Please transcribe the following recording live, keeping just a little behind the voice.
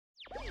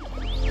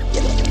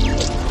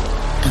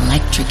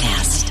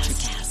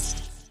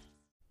Electrocast.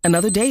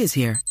 Another day is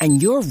here,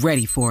 and you're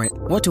ready for it.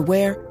 What to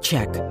wear?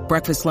 Check.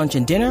 Breakfast, lunch,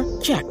 and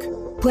dinner? Check.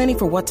 Planning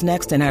for what's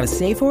next and how to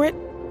save for it?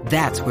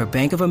 That's where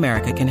Bank of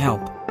America can help.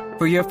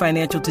 For your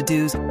financial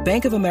to-dos,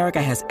 Bank of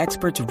America has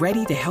experts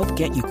ready to help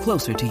get you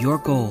closer to your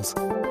goals.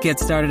 Get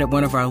started at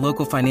one of our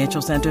local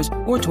financial centers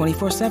or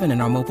 24/7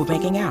 in our mobile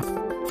banking app.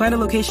 Find a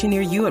location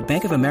near you at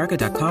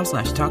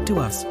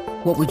bankofamerica.com/talktous.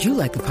 What would you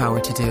like the power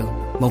to do?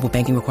 Mobile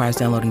banking requires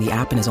downloading the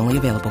app and is only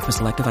available for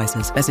select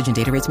devices. Message and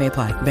data rates may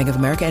apply. Bank of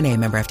America N.A.,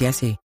 member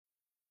FDIC.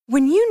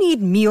 When you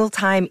need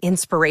mealtime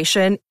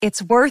inspiration,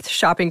 it's worth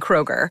shopping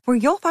Kroger, where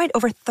you'll find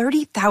over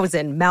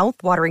 30,000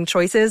 mouth-watering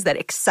choices that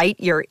excite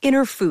your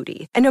inner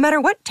foodie. And no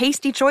matter what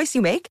tasty choice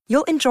you make,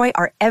 you'll enjoy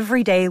our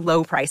everyday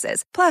low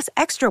prices, plus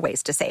extra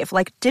ways to save,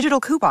 like digital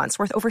coupons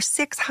worth over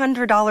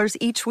 $600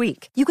 each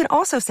week. You can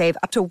also save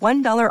up to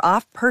 $1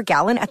 off per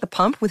gallon at the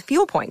pump with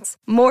fuel points.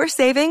 More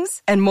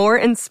savings and more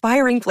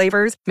inspiring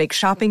flavors make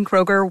shopping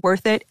Kroger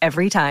worth it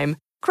every time.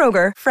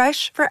 Kroger,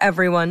 fresh for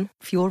everyone.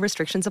 Fuel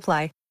restrictions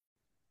apply.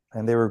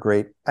 And they were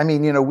great. I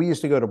mean, we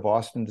used to go to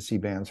Boston to see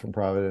bands from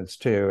Providence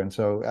too. And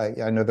so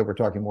I know that we're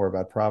talking more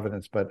about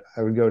Providence, but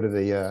I would go to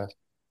the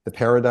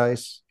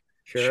Paradise.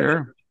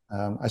 Sure.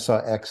 I saw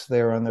X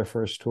there on their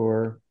first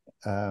tour,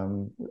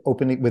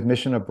 opening with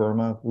Mission of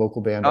Burma,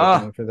 local band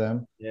opening for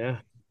them. Yeah.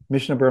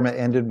 Mission of Burma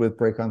ended with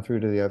Break On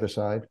Through to the Other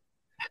Side.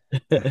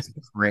 That's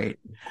great.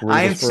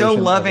 I am so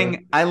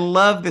loving. I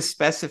love the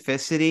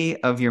specificity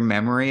of your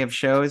memory of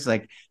shows.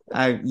 Like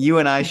you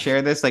and I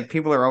share this. Like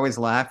people are always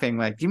laughing.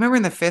 Like, do you remember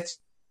in the fifth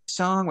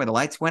song where the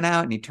lights went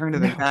out and he turned to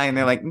the guy and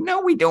they're like, "No,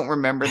 we don't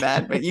remember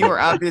that." But you were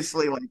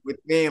obviously like with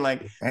me.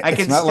 Like I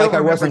can still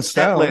remember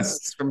set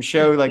lists from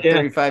show like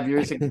 35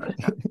 years ago.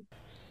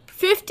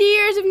 50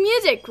 years of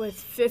music with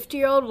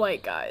 50-year-old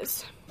white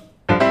guys.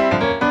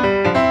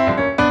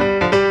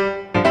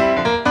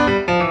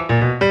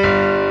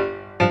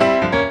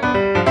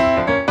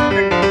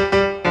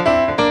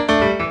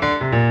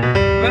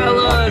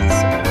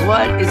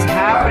 What is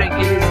happening?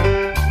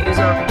 It is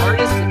our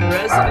artist in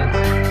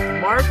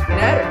residence, Mark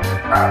Netter,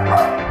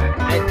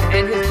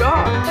 and his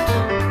dog.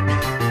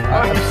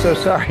 I'm so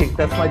sorry.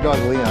 That's my dog,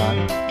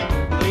 Leon.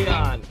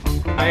 Leon.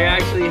 I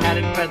actually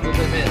hadn't penciled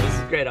him in. This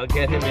is great. I'll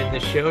get him in the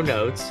show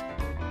notes.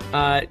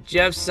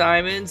 Jeff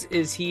Simons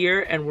is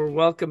here, and we're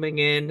welcoming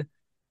in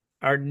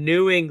our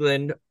New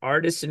England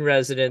artist in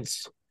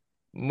residence,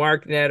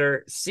 Mark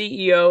Netter,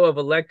 CEO of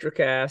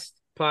Electrocast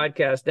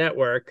Podcast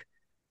Network.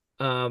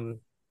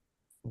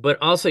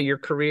 But also your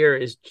career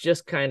is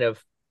just kind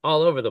of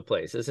all over the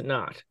place, is it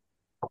not?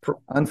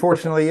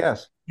 Unfortunately,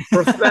 yes.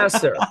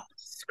 Professor,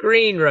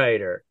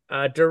 screenwriter,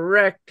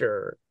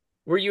 director.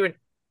 Were you an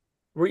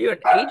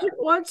agent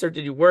once, or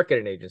did you work at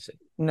an agency?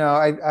 No,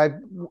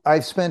 I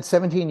spent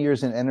 17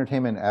 years in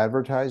entertainment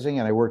advertising,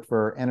 and I worked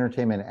for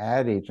entertainment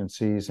ad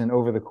agencies. And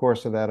over the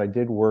course of that, I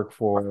did work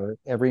for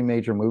every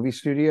major movie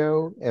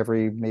studio,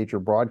 every major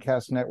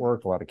broadcast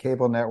network, a lot of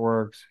cable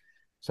networks,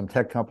 some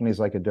tech companies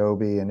like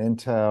Adobe and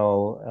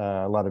Intel,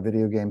 a lot of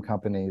video game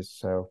companies.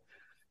 So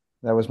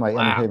that was my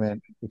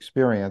entertainment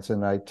experience.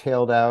 And I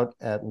tailed out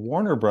at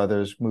Warner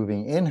Brothers,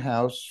 moving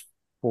in-house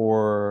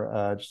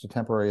for just a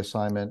temporary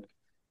assignment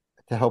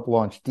to help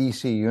launch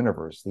DC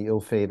Universe, the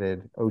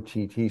ill-fated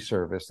OTT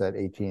service that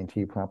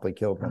AT&T promptly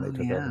killed when they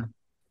took over.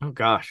 Oh,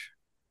 gosh.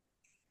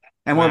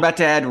 And we're about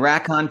to add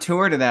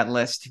Raconteur to that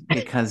list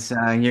because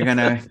you're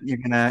gonna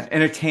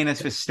entertain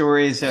us with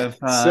stories of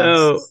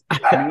New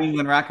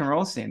England rock and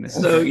roll scene. Before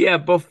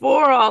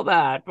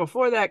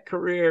that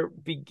career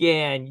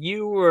began,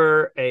 you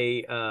were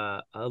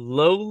a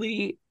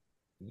lowly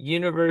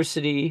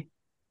university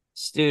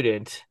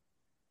student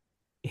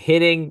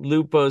hitting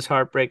Lupo's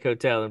Heartbreak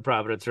Hotel in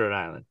Providence, Rhode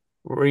Island.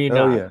 Were you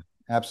not? Oh yeah,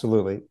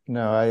 absolutely.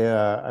 No,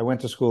 I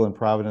went to school in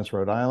Providence,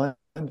 Rhode Island,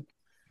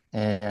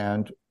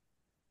 and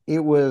it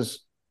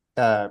was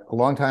a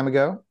long time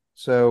ago.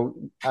 So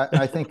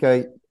I think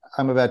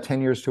I'm about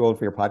 10 years too old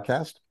for your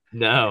podcast.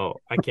 No,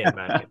 I can't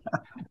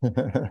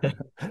imagine.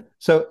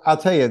 So I'll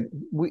tell you,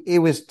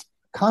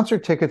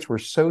 concert tickets were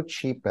so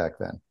cheap back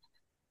then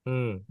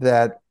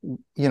that,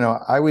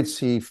 I would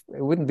see,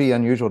 it wouldn't be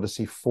unusual to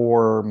see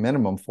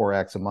minimum four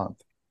acts a month.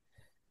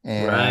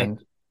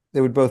 And they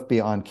would both be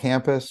on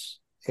campus.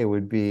 It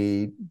would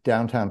be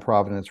downtown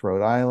Providence,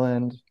 Rhode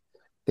Island.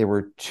 There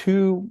were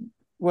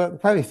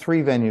probably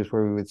three venues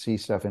where we would see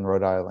stuff in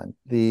Rhode Island.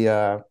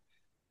 The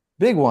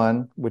big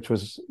one, which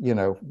was,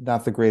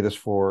 not the greatest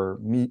for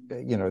me,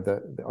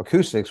 the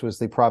acoustics, was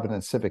the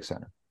Providence Civic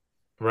Center.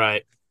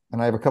 Right.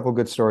 And I have a couple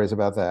good stories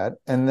about that.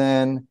 And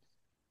then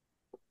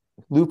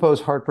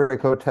Lupo's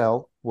Heartbreak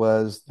Hotel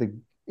was the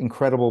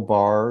incredible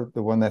bar,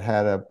 the one that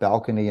had a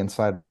balcony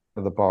inside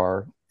of the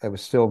bar. It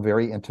was still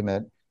very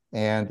intimate.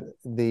 And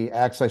the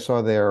acts I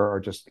saw there are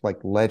just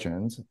like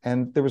legends.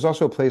 And there was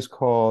also a place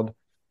called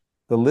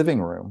The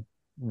Living Room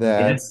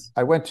that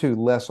I went to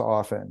less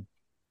often,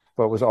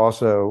 but was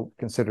also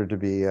considered to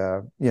be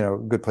a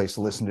good place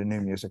to listen to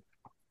new music.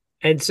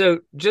 And so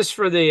just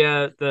for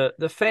the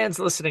fans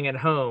listening at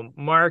home,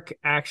 Mark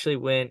actually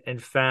went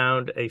and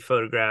found a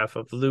photograph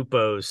of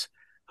Lupo's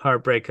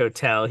Heartbreak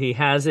Hotel. He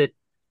has it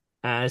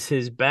as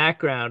his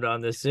background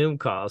on the Zoom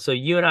call. So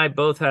you and I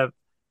both have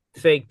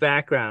fake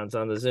backgrounds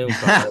on the Zoom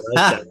call.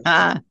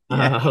 I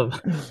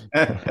like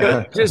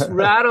that. Just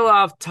rattle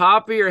off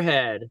top of your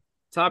head,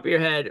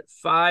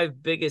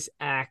 5 biggest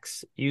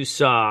acts you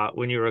saw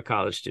when you were a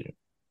college student.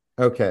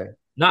 Okay.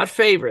 Not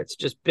favorites,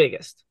 just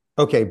biggest.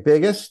 Okay,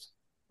 biggest.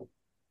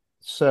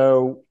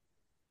 So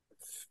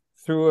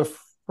through a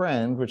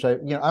friend, which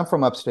I'm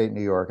from upstate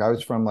New York. I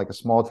was from like a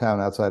small town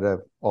outside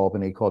of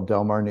Albany called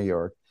Delmar, New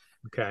York.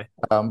 Okay.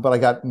 But I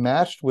got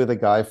matched with a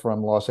guy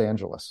from Los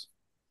Angeles,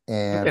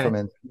 and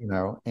Okay.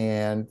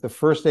 and the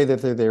first day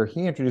that they're there,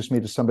 he introduced me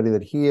to somebody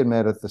that he had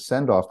met at the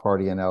send-off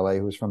party in LA,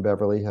 who was from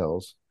Beverly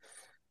Hills,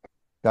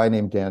 a guy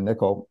named Dan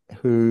Nickel,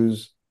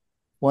 who's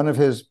one of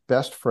his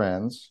best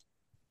friends'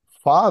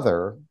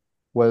 father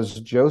was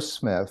Joe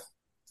Smith,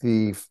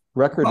 the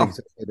record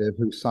executive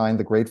who signed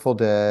the Grateful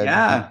Dead.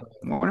 Yeah,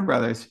 Warner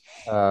Brothers.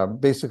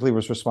 Basically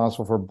was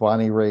responsible for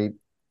Bonnie Raitt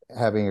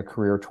having a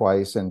career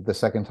twice, and the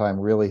second time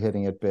really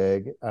hitting it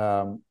big.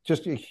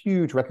 Just a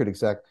huge record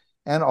exec,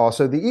 and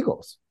also the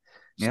Eagles.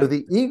 So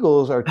the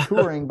Eagles are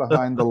touring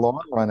behind the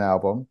Long Run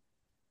album.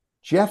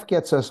 Jeff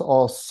gets us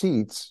all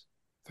seats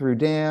through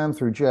Dan,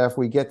 through Jeff.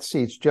 We get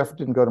seats. Jeff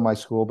didn't go to my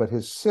school, but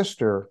his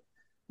sister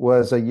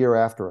was a year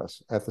after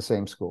us at the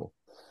same school.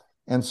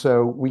 And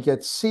so we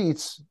get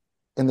seats,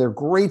 and they're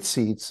great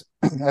seats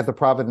at the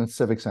Providence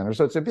Civic Center.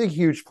 So it's a big,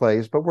 huge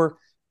place, but we're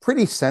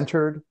pretty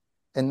centered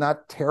and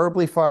not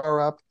terribly far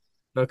up.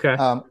 Okay.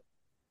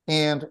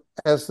 And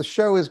as the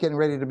show is getting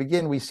ready to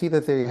begin, we see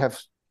that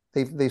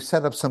they've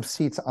set up some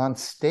seats on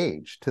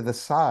stage to the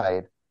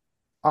side,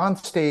 on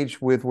stage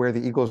with where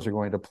the Eagles are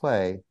going to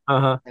play.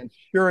 Uh-huh. And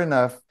sure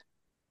enough,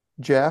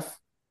 Jeff,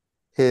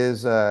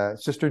 his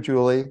sister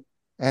Julie,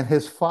 and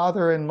his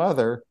father and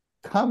mother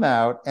come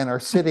out and are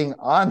sitting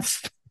on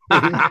stage.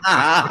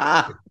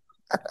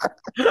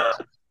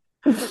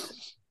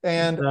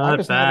 And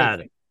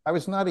I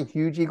was not a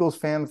huge Eagles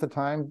fan at the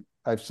time.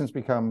 I've since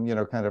become,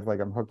 kind of like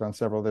I'm hooked on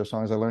several of their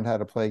songs. I learned how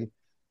to play,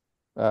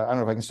 I don't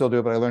know if I can still do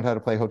it, but I learned how to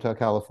play Hotel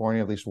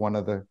California, at least one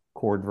of the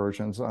chord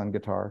versions on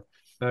guitar.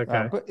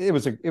 Okay. But it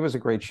was a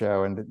great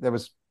show, and that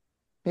was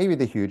maybe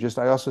the hugest.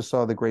 I also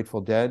saw the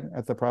Grateful Dead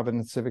at the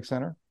Providence Civic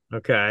Center.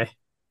 Okay.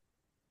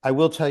 I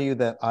will tell you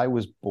that I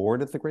was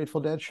bored at the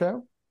Grateful Dead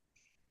show.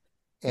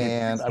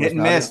 And it's hit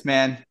and miss,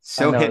 man.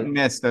 So hit and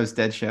miss, those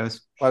Dead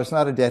shows. I was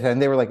not a Deadhead.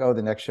 And they were like, oh,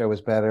 the next show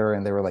was better.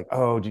 And they were like,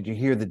 oh, did you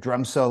hear the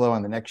drum solo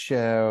on the next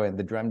show and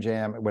the drum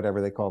jam, whatever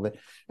they called it.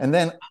 And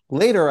then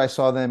later I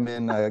saw them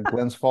in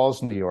Glens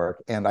Falls, New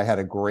York, and I had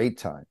a great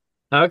time.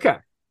 Okay.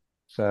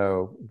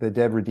 So the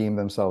Dead redeemed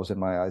themselves in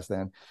my eyes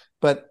then.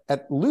 But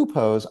at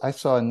Lupo's, I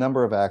saw a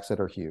number of acts that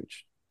are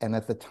huge. And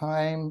at the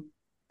time,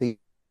 they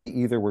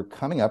either were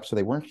coming up, so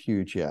they weren't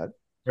huge yet.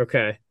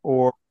 Okay.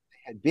 Or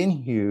had been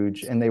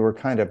huge and they were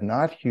kind of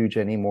not huge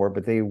anymore,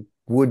 but they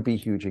would be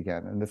huge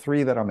again. And the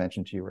three that I'll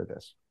mention to you are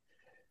this.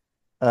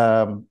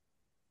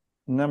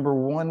 Number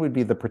one would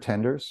be the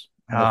Pretenders,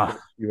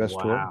 U.S.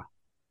 tour.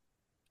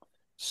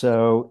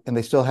 So, and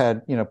they still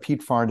had,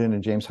 Pete Farndon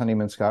and James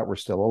Honeyman Scott were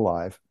still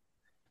alive,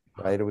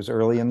 right? It was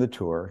early in the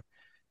tour.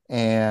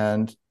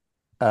 And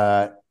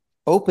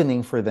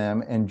opening for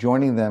them and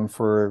joining them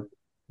for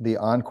the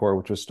encore,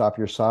 which was Stop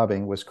Your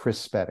Sobbing, was Chris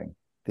Spedding,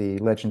 the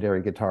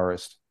legendary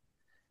guitarist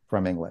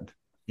from England.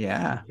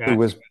 Yeah. Who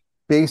was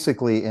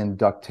basically in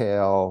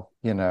ducktail,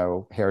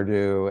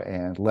 hairdo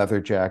and leather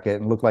jacket,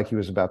 and looked like he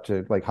was about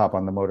to like hop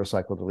on the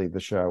motorcycle to leave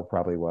the show,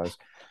 probably was.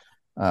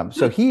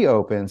 So he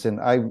opens, and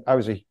I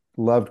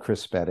loved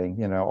Chris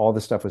Spedding. All the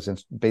stuff was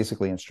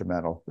basically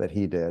instrumental that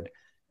he did.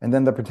 And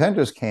then the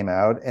Pretenders came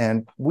out,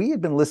 and we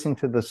had been listening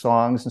to the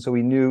songs, and so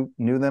we knew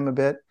them a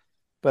bit.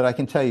 But I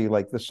can tell you,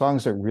 like, the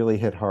songs that really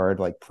hit hard,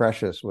 like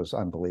Precious, was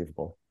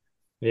unbelievable.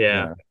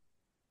 Yeah.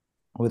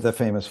 With the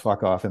famous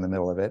fuck off in the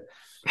middle of it.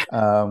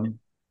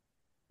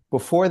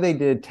 Before they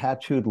did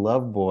Tattooed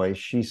Love Boy,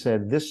 she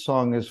said, this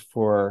song is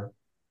for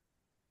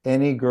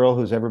any girl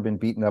who's ever been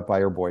beaten up by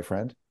her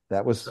boyfriend.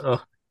 That was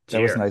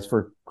nice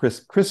for Chris.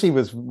 Chrissy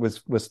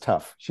was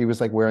tough. She was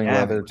like wearing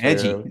leather too.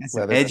 Edgy. That's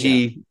an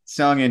edgy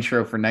song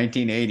intro for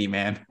 1980,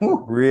 man.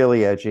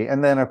 Really edgy.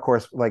 And then, of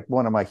course, like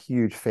one of my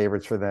huge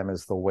favorites for them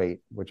is The Wait,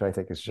 which I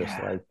think is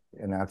just like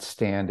an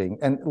outstanding.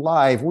 And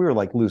live, we were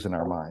like losing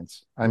our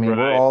minds. I mean,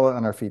 we're all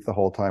on our feet the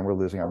whole time. We're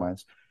losing our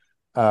minds.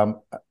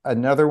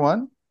 Another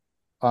one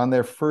on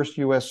their first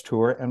U.S.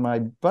 tour, and my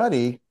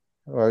buddy,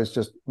 who I was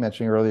just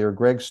mentioning earlier,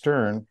 Greg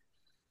Stern,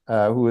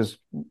 who was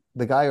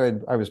the guy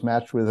I was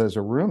matched with as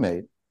a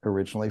roommate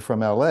originally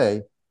from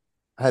L.A.,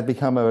 had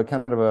become a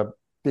kind of a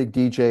big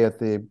DJ at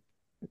the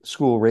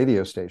school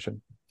radio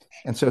station.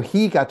 And so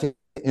he got to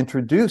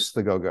introduce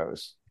the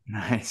Go-Go's.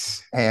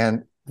 Nice.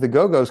 And the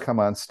Go-Go's come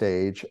on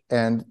stage,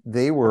 and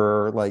they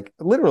were like,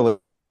 literally,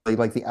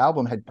 like the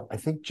album had, I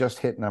think, just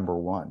hit number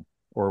one,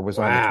 or was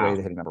on its way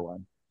to hit number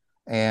one.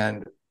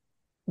 And,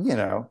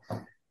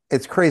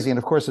 it's crazy. And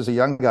of course, as a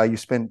young guy, you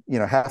spend,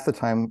 half the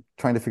time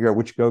trying to figure out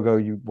which go-go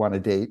you want to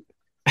date.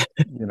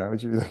 You're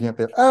looking at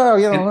that. Oh,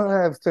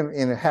 I have some,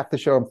 half the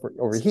show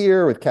over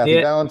here with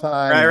Kathy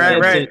Valentine.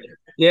 Right.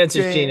 Yeah, it's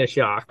just Gina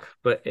Shock.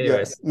 But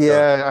anyways.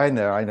 Yeah, I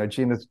know.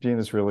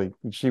 Gina's really,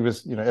 she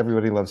was,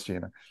 everybody loves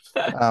Gina.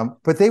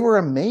 But they were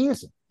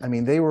amazing. I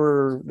mean, they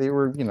were,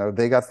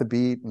 they got the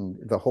beat and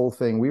the whole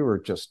thing. We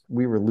were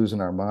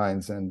losing our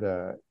minds. And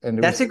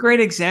that's a great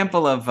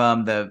example of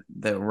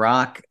the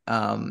rock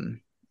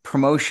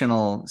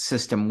promotional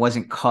system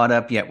wasn't caught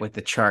up yet with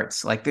the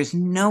charts. Like, there's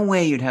no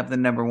way you'd have the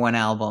 #1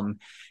 album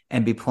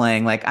and be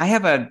playing. Like, I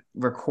have a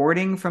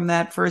recording from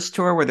that first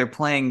tour where they're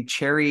playing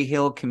Cherry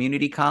Hill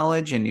Community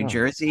College in New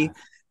Jersey.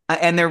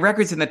 And their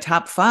record's in the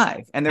top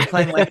 5, and they're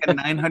playing like a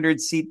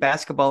 900-seat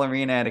basketball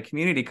arena at a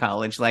community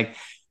college. Like,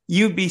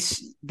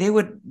 they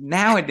would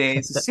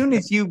nowadays, as soon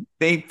as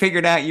they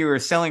figured out you were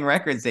selling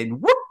records,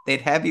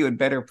 they'd have you in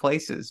better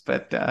places.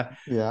 But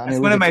that's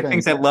one of my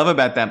things I love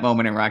about that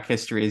moment in rock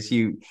history is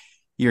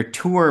your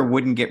tour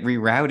wouldn't get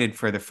rerouted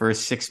for the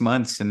first 6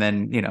 months, and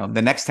then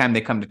the next time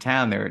they come to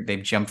town,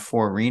 they've jumped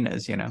 4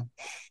 arenas.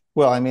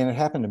 Well, I mean, it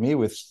happened to me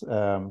with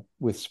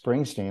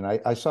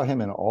Springsteen. I saw him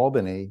in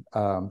Albany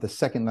the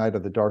second night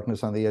of the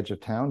Darkness on the Edge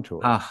of Town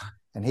tour,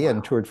 and he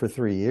hadn't toured for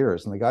 3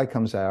 years. And the guy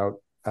comes out.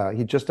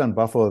 He'd just done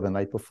Buffalo the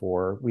night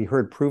before. We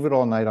heard Prove It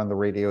All Night on the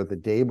radio the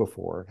day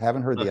before.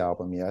 Haven't heard the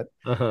album yet.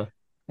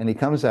 And he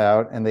comes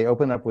out, and they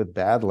open up with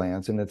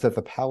Badlands, and it's at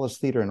the Palace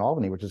Theater in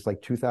Albany, which is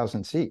like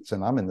 2,000 seats,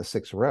 and I'm in the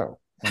 6th row.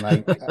 And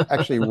I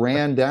actually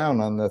ran down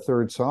on the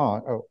third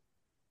song.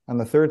 On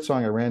the third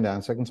song, I ran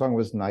down. Second song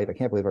was Night. I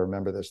can't believe I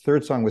remember this.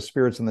 Third song was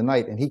Spirits in the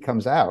Night, and he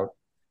comes out,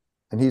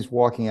 and he's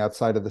walking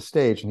outside of the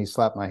stage, and he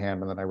slapped my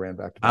hand, and then I ran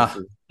back to my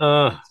seat.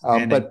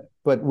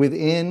 But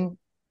within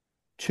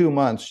 2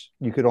 months,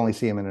 you could only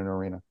see him in an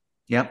arena.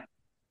 Yep.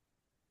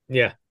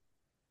 Yeah.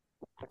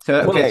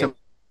 So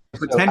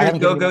Pretenders,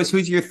 Go-Go's.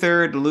 Who's your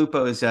third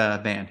Lupo's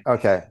band?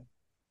 Okay.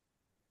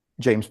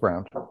 James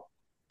Brown.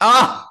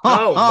 Oh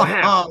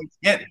wow.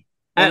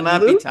 At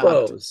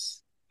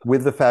Lupo's.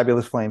 With the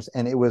Fabulous Flames.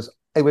 And it was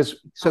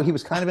so he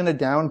was kind of in a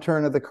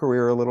downturn of the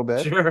career a little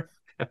bit. Sure.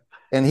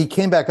 And he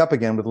came back up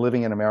again with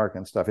Living in America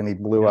and stuff, and he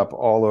blew up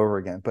all over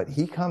again. But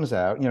he comes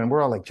out, and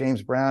we're all like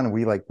James Brown, and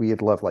we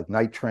had loved like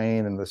Night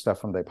Train and the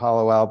stuff from the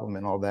Apollo album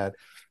and all that.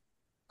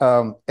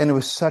 And it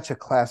was such a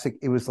classic.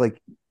 It was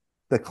like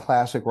the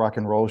classic rock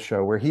and roll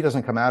show where he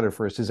doesn't come out at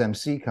first. His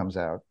MC comes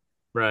out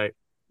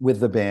with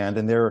the band,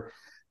 and they're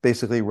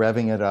basically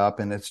revving it up,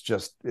 and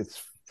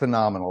it's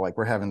phenomenal. Like,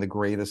 we're having the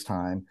greatest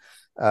time.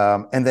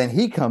 And then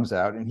he comes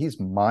out, and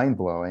he's mind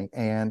blowing.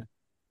 And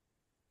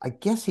I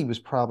guess he was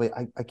probably,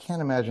 I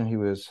can't imagine he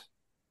was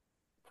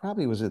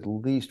at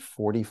least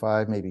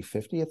 45, maybe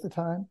 50 at the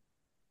time.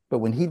 But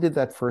when he did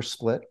that first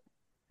split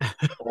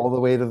all the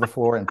way to the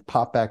floor and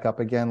pop back up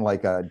again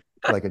like a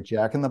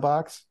Jack in the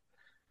Box,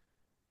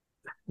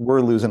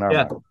 we're losing our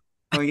mind.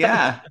 Oh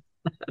yeah.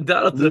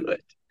 That'll do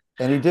it.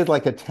 And he did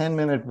like a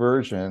 10-minute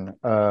version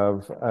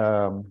of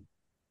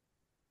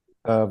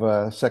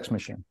Sex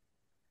Machine.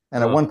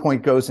 And at one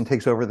point goes and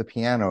takes over the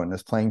piano and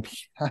is playing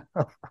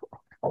piano.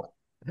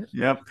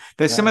 Yep.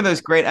 There's some of those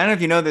great, I don't know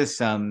if you know this,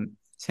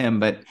 Tim,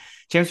 but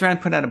James Brown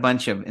put out a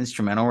bunch of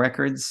instrumental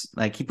records.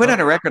 Like, he put out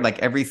a record like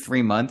every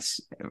 3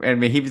 months. I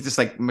mean, he was just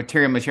like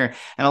material. And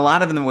a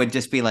lot of them would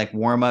just be like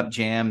warm-up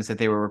jams that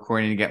they were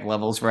recording to get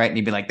levels right. And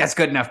he'd be like, that's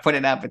good enough, put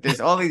it out. But there's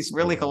all these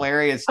really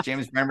hilarious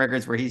James Brown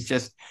records where he's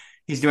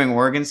doing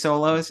organ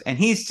solos, and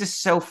he's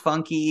just so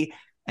funky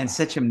and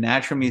such a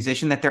natural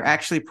musician that they're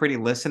actually pretty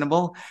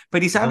listenable.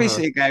 But he's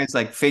obviously a guy who's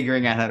like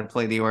figuring out how to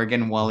play the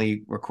organ while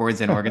he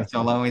records an organ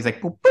solo. He's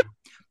like, boop, boop,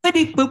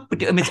 boop,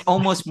 boop. I mean, it's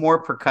almost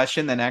more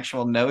percussion than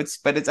actual notes,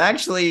 but it's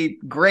actually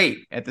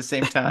great at the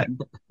same time.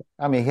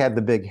 I mean, he had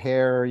the big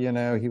hair,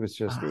 he was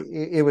just,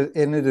 it was,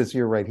 and it is,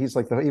 you're right. He was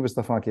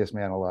the funkiest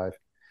man alive.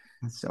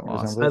 That's so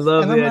awesome. I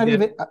love the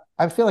idea.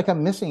 I feel like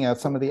I'm missing out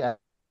some of the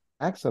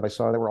acts that I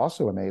saw that were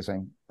also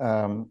amazing.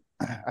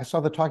 I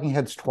saw the Talking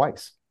Heads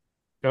twice.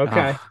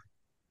 Okay.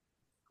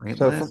 Great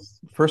so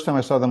first time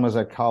I saw them was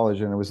at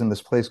college, and it was in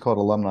this place called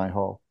Alumni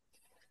Hall,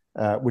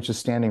 which is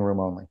standing room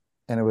only.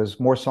 And it was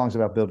More Songs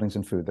About Buildings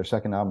and Food. Their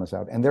second album is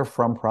out, and they're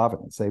from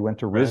Providence. They went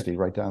to RISD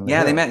right down there.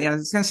 Yeah, they met. Yeah, I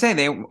was going to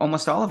say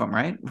almost all of them,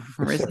 right?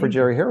 Except for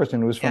Jerry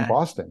Harrison, who was from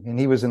Boston, and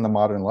he was in the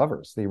Modern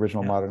Lovers, the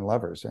original Modern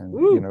Lovers, and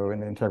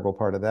an integral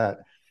part of that.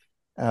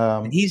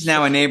 And he's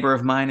now a neighbor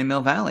of mine in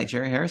Mill Valley.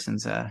 Jerry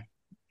Harrison's I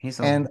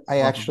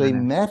actually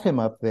met him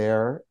up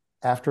there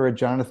after a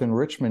Jonathan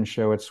Richman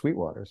show at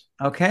Sweetwater's.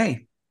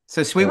 Okay.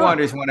 So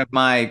Sweetwater's one of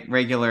my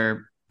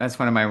regular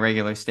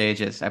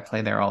stages. I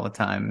play there all the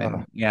time.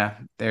 And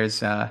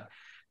there's a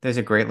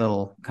great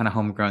little kind of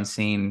homegrown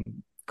scene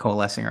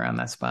coalescing around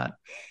that spot.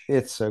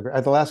 It's so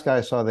great. The last guy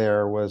I saw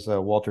there was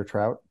Walter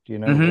Trout. Do you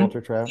know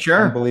Walter Trout?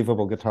 Sure.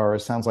 Unbelievable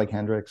guitarist. Sounds like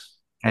Hendrix.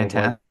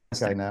 Fantastic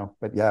Guy now.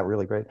 But yeah,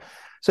 really great.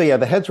 So yeah,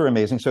 the heads were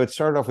amazing. So it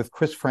started off with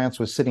Chris France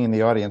was sitting in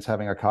the audience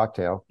having a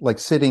cocktail, like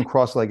sitting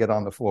cross-legged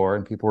on the floor,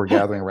 and people were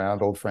gathering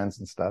around, old friends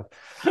and stuff.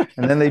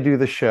 And then they do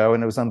the show,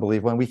 and it was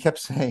unbelievable. And we kept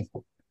saying,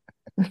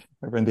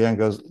 my friend Dan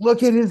goes,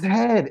 "Look at his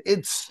head.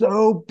 It's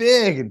so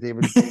big." And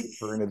David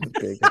Byrne is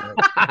big.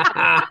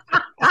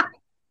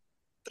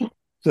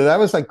 So that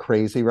was like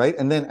crazy, right?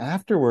 And then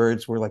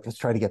afterwards, we're like, let's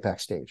try to get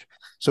backstage.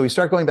 So we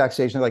start going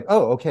backstage, and they're like,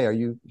 "Oh, okay. Are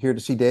you here to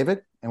see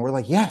David?" And we're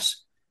like,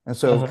 "Yes." And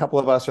so a couple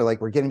of us are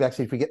like, we're getting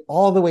backstage. We get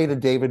all the way to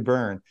David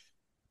Byrne,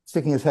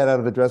 sticking his head out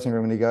of the dressing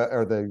room, and he goes,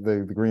 or the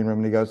green room,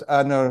 and he goes,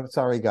 "No,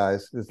 sorry,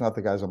 guys. It's not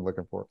the guys I'm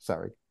looking for.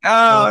 Sorry."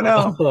 Oh,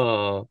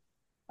 no.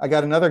 I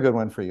got another good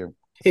one for you.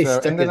 He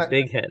stuck his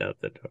big head out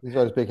the door. He's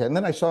got his big head. And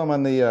then I saw him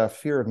on the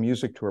Fear of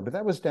Music tour, but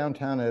that was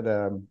downtown at,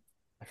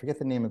 I forget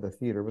the name of the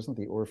theater. It wasn't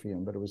the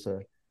Orpheum, but it was a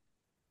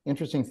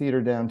interesting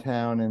theater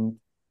downtown. And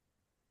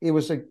it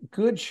was a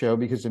good show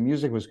because the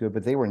music was good,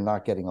 but they were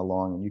not getting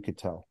along, and you could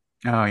tell.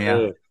 Oh, yeah.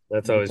 Ooh,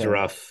 that's always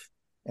rough.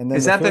 And then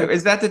is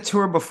that the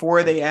tour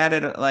before they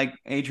added like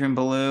Adrian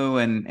Belew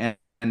and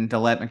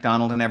Delette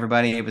McDonald and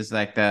everybody? It was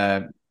like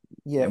Adrian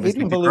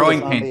Belew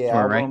was on the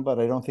album, right? But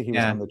I don't think he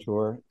was on the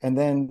tour. And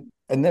then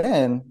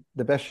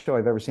the best show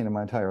I've ever seen in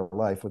my entire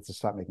life was the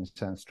Stop Making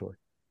Sense tour.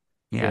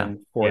 Yeah,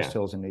 in Forest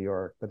Hills in New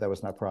York, but that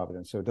was not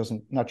Providence, so it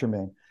not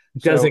germane.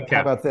 Doesn't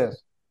count.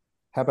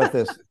 How about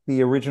this?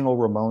 The original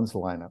Ramones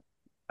lineup.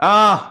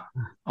 Oh,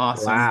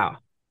 awesome! Wow.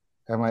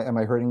 Am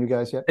I hurting you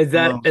guys yet?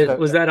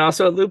 Was that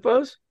also at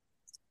Lupo's?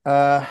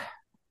 That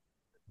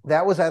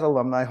was at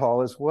Alumni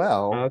Hall as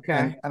well.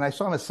 Okay. And I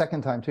saw him a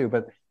second time too.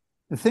 But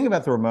the thing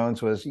about the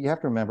Ramones was you have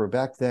to remember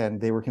back then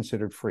they were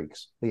considered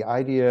freaks. The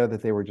idea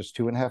that they were just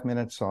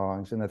 2.5-minute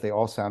songs and that they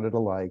all sounded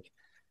alike,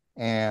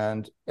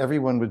 and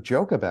everyone would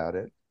joke about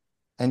it.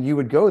 And you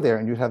would go there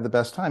and you'd have the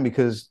best time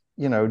because,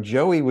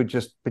 Joey would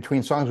just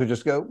between songs would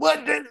just go,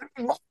 "What?"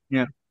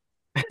 Yeah.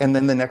 And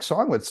then the next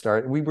song would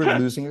start. We were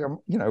losing,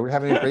 we're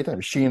having a great time.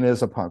 Sheena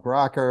is a punk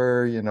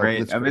rocker,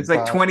 Great. I mean, it's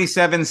like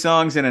 27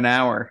 songs in an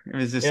hour. It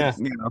was just,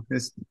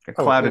 just a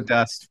cloud of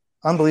dust.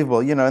 Unbelievable.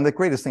 And the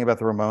greatest thing about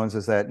the Ramones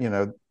is that,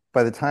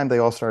 by the time they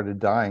all started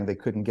dying, they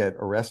couldn't get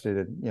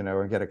arrested,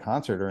 or get a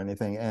concert or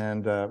anything,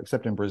 and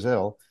except in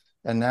Brazil.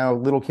 And now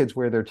little kids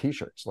wear their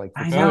T-shirts. Like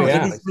I know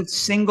it is the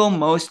single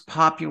most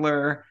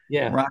popular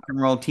rock and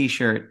roll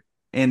T-shirt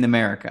in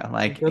America.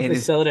 Like they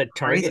sell it at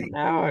Target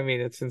now. I mean,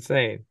 it's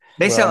insane.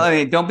 They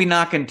sell. Don't be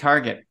knocking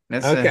Target.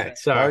 That's okay.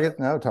 Sorry,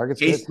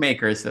 Target's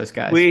tastemakers. Those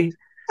guys. Wait,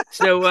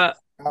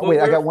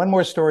 I got one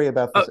more story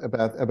about this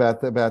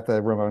about the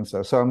Ramones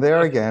though. So I'm there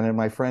again, and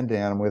my friend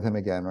Dan, I'm with him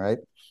again, right?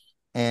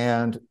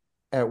 And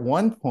at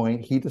one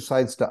point, he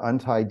decides to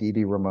untie Dee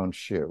Dee Ramone's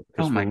shoe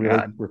because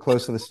we're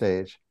close to the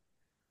stage.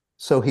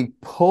 So he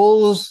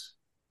pulls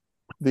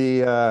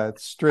the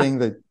string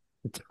that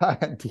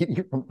tied Dee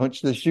Dee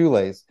Ramone's the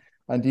shoelace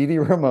on Dee Dee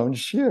Ramone's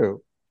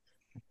shoe,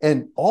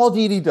 and all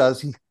Dee Dee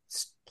does, he's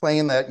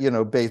playing that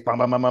bass. Bum,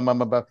 bum, bum, bum,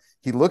 bum, bum.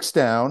 He looks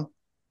down.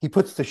 He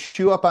puts the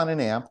shoe up on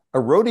an amp. A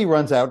roadie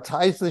runs out,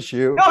 ties the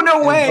shoe. Oh,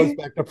 no way! Goes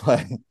back to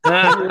play.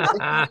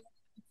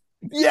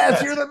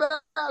 Yes, you're the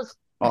best.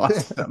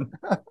 Awesome.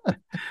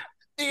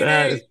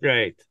 That is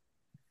great.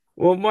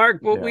 Well,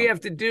 Mark, what we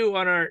have to do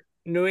on our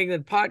New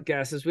England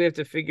podcast is we have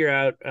to figure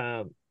out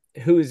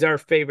who's our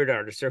favorite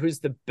artist or who's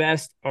the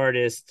best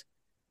artist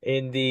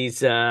in these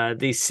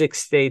 6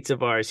 states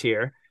of ours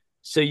here.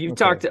 So you've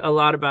talked a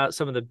lot about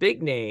some of the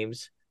big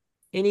names.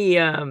 Any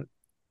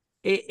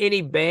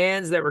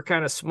bands that were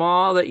kind of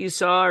small that you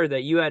saw or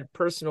that you had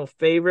personal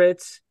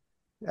favorites?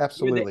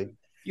 Absolutely.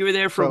 You were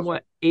there from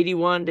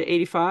 81 to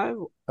 85?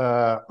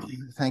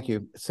 Thank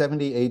you.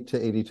 78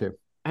 to 82.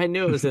 I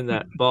knew it was in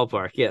that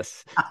ballpark.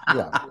 Yes.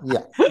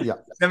 Yeah.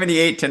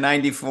 78 to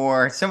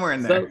 94, somewhere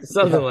in there.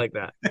 Something like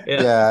that.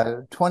 Yeah.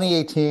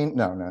 2018.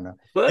 No.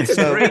 Well, that's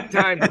a great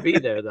time to be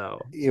there,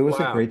 though. It was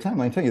a great time.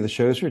 I can tell you, the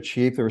shows were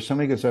cheap. There was so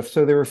many good stuff.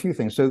 So there were a few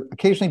things. So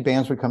occasionally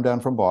bands would come down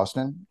from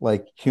Boston,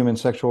 like Human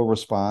Sexual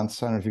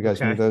Response. I don't know if you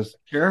guys knew those.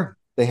 Sure.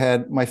 They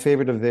had, my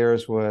favorite of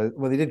theirs was,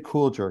 they did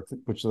Cool Jerk,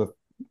 which is a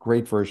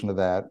great version of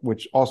that,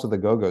 which also the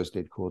Go-Go's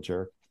did Cool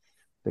Jerk,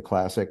 the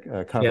classic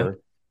cover. Yeah.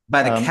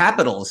 By the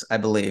Capitals, I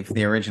believe,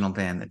 the original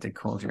band that did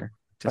Cool Jerk.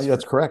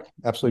 That's correct.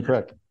 Absolutely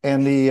correct.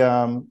 And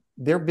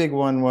their big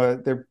one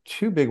was, their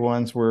 2 big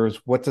ones were,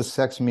 What Does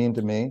Sex Mean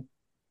to Me?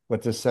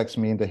 What Does Sex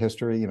Mean to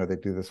History? They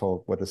do this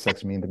whole, What Does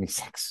Sex Mean to Me?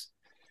 Sex.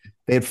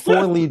 They had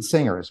 4 lead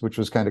singers, which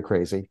was kind of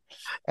crazy.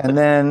 And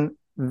then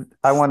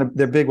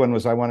their big one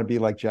was I Want to Be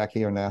Like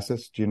Jackie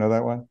Onassis. Do you know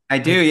that one? I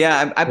do,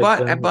 yeah. I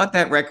bought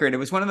that record. It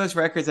was one of those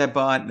records I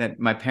bought that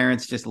my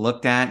parents just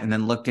looked at and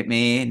then looked at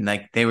me and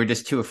like they were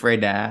just too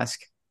afraid to ask.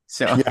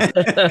 So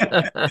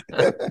I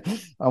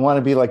want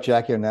to be like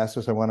Jackie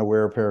Onassis. I want to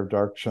wear a pair of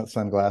dark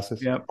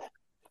sunglasses. Yep.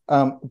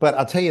 But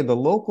I'll tell you, the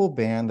local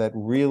band that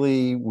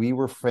really we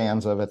were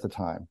fans of at the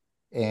time,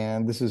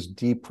 and this is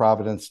deep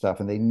Providence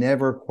stuff, and they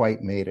never quite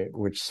made it,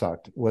 which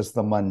sucked, was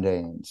the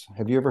Mundanes.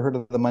 Have you ever heard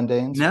of the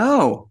Mundanes?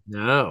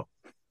 No.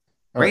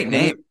 Great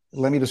name.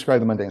 Let me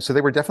describe the Mundanes. So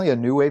they were definitely a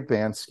new wave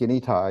band,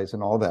 skinny ties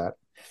and all that.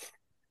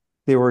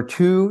 There were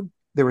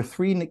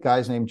three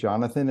guys named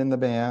Jonathan in the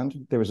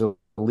band. There was a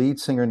lead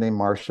singer named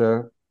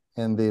Marcia,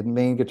 and the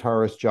main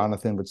guitarist,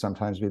 Jonathan, would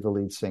sometimes be the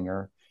lead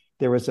singer.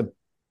 There was a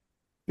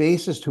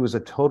bassist who was a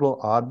total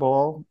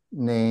oddball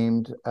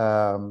named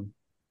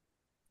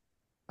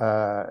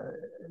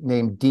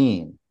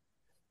Dean.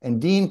 And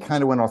Dean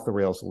kind of went off the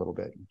rails a little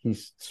bit. He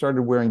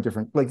started wearing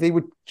different, like they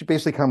would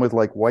basically come with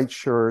like white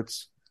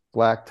shirts,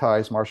 black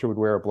ties. Marcia would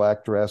wear a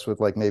black dress with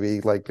like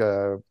maybe like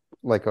a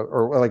black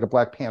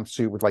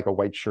pantsuit with like a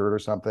white shirt or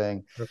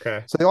something.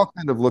 Okay. So they all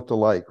kind of looked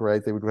alike,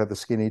 right? They would have the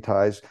skinny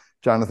ties.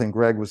 Jonathan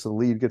Gregg was the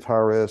lead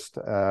guitarist.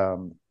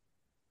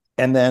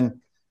 And then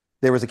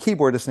there was a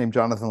keyboardist named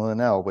Jonathan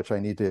Linnell, which I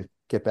need to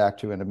get back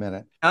to in a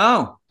minute.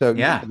 Oh, so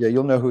yeah,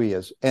 you'll know who he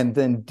is. And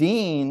then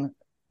Dean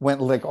went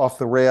like off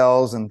the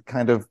rails and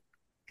kind of,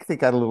 I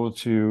think, got a little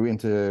too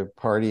into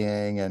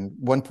partying, and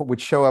one would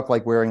show up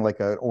like wearing like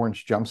an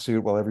orange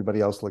jumpsuit while everybody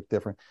else looked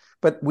different.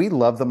 But we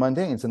love the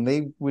Mundanes, and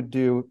they would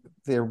do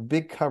their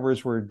big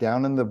covers were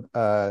Down in the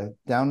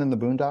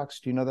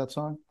Boondocks. Do you know that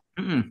song?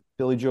 Mm-mm.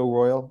 Billy Joe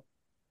Royal,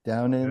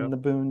 Down in the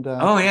Boondocks.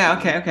 Oh yeah,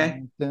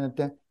 okay.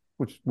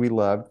 Which we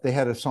loved. They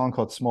had a song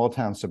called Small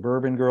Town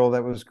Suburban Girl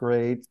that was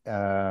great,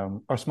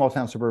 or Small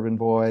Town Suburban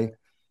Boy.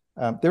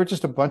 There were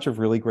just a bunch of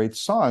really great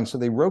songs. So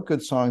they wrote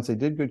good songs, they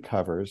did good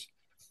covers,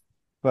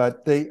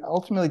 but they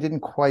ultimately didn't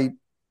quite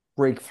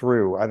break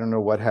through. I don't know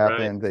what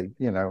happened. Right.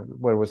 They,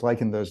 what it was like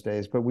in those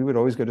days, but we would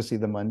always go to see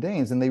the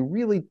Mundanes, and they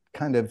really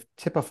kind of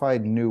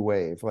typified new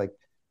wave. Like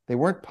they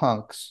weren't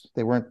punks,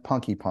 they weren't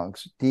punky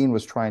punks. Dean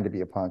was trying to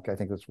be a punk. I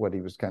think that's what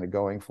he was kind of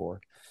going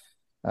for.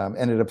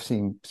 Ended up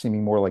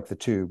seeming more like the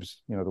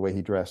Tubes, the way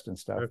he dressed and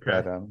stuff.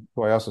 Okay. But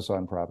who I also saw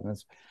in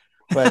Providence.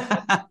 But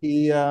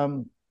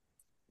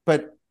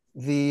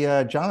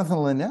the Jonathan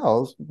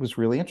Linnell was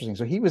really interesting.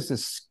 So he was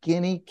this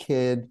skinny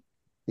kid,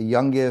 the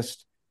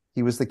youngest.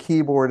 He was the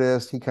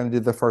keyboardist. He kind of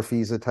did the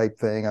Farfisa type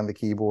thing on the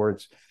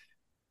keyboards.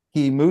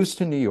 He moves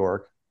to New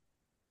York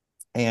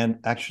and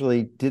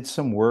actually did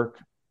some work,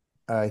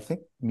 I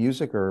think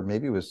music, or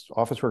maybe it was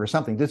office work or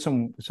something, did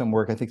some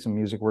work, I think some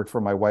music work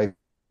for my wife,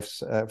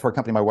 for a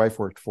company my wife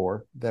worked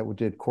for that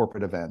did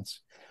corporate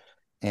events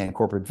and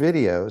corporate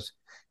videos.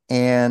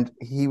 And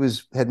he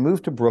had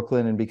moved to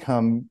Brooklyn and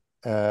become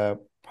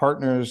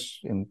partners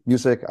in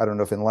music. I don't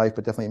know if in life,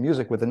 but definitely in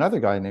music, with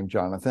another guy named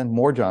Jonathan,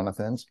 more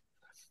Jonathans.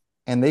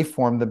 And they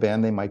formed the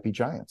band They Might Be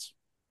Giants.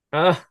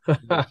 The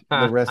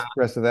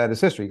rest of that is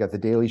history. You got the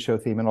Daily Show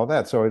theme and all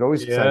that. So I'd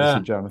always excited to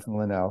see Jonathan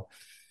Linnell.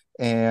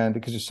 And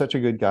because he's such a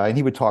good guy, and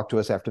he would talk to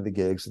us after the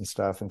gigs and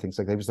stuff and things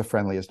like that. He was the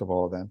friendliest of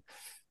all of them.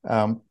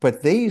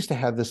 But they used to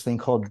have this thing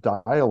called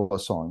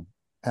Dial-A-Song.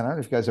 And I don't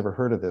know if you guys ever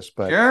heard of this,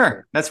 but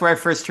sure. That's where I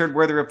first heard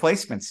Where the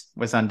Replacements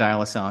was on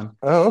Dial-A-Song.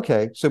 Oh,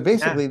 okay. So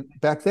basically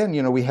back then,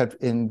 we had,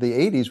 in the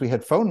 80s, we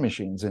had phone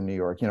machines in New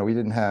York. We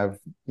didn't have,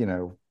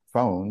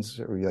 phones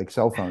or like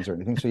cell phones or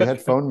anything. So you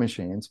had phone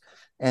machines,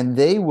 and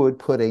they would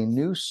put a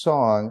new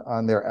song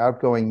on their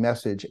outgoing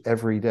message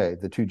every day,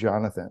 the two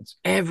Jonathans.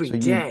 Every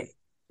day.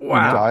 Wow.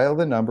 You'd dial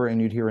the number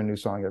and you'd hear a new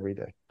song every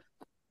day.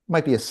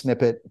 Might be a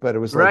snippet, but it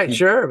was right,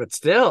 sure, but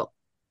still.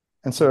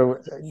 And so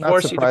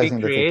not surprising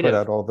that they put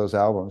out all those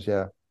albums.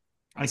 Yeah.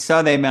 I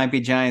saw They Might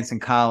Be Giants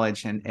in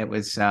college, and it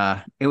was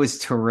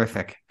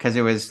terrific because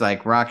it was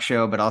like rock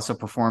show, but also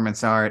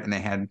performance art.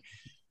 And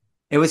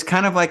it was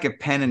kind of like if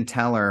Penn and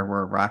Teller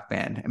were a rock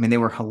band. I mean, they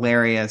were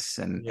hilarious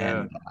and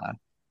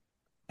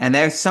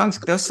those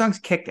songs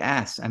kicked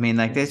ass. I mean,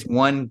 like there's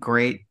one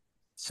great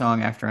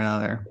song after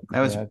another. That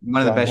was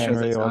one of the best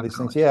shows. All these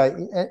things. Yeah.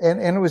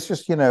 And it was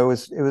just, it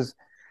was,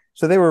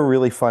 so they were a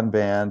really fun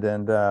band,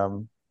 and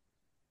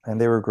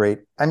they were great.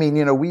 I mean,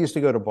 we used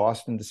to go to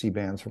Boston to see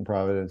bands from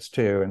Providence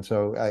too. And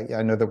so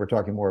I know that we're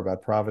talking more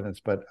about Providence,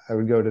 but I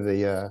would go to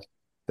the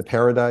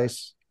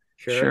Paradise.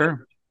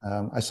 Sure.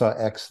 I saw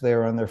X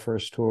there on their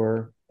first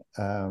tour,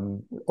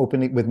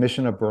 opening with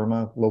Mission of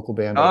Burma, local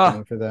band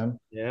opening for them.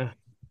 Yeah.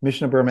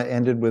 Mission of Burma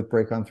ended with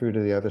Break On Through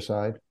to the Other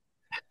Side.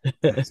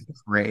 That's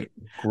great.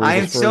 I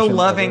am so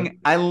loving.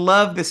 I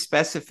love the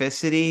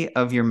specificity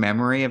of your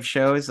memory of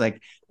shows. Like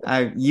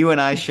you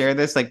and I share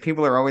this. Like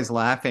people are always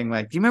laughing.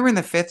 Like, do you remember in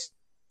the fifth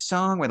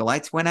song where the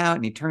lights went out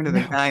and you turned to the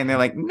guy and they're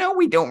like, "No,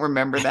 we don't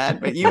remember that."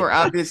 But you were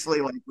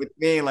obviously like with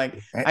me.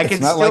 Like I can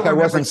still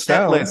remember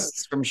set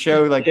lists from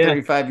show like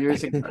 35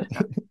 years ago.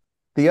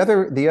 The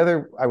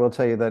other, I will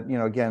tell you that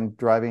again,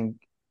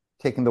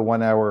 taking the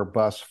 1 hour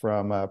bus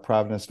from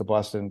Providence to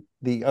Boston.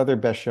 The other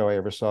best show I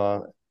ever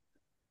saw,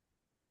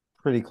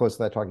 pretty close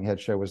to that Talking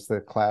Heads show, was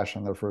the Clash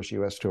on their first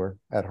U.S. tour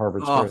at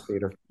Harvard Square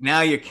Theater.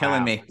 Now you're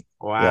killing me.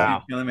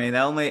 Wow. You're killing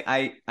me.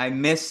 I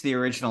missed the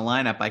original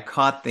lineup. I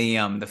caught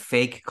the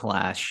fake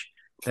Clash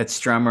that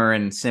Strummer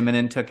and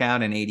Simonon took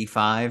out in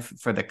 '85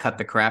 for the Cut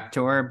the Crap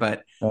tour,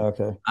 but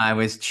I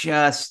was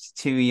just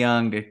too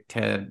young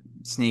to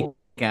sneak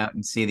out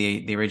and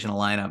see the original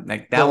lineup.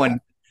 Like that one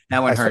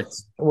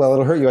hurts. Well,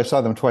 it'll hurt you. I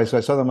saw them twice. So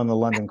I saw them on the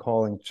London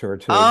Calling tour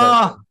too.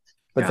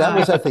 But that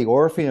was at the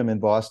Orpheum in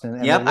Boston.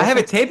 And I have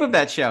a tape of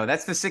that show.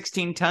 That's the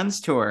 16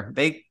 Tons tour.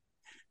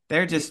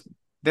 They're just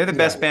they're the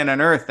best band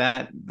on earth.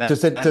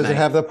 Does it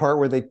have the part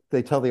where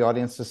they tell the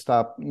audience to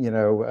stop,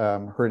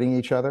 hurting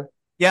each other?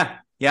 Yeah.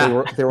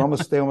 They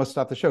almost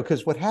stopped the show,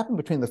 because what happened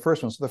between the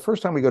first one? So the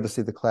first time we go to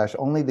see the Clash,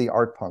 only the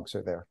art punks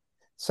are there.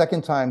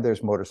 Second time,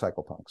 there's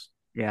motorcycle punks.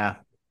 Yeah.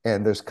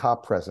 And there's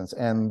cop presence,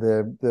 and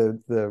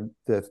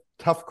the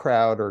tough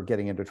crowd are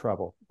getting into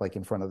trouble, like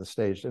in front of the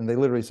stage, and they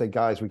literally say,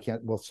 "Guys,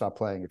 we'll stop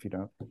playing if you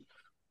don't."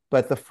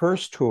 But the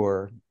first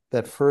tour,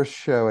 that first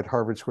show at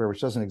Harvard Square,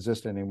 which doesn't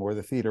exist anymore,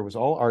 the theater was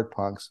all art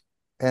punks,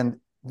 and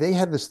they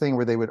had this thing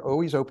where they would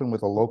always open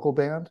with a local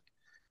band,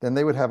 then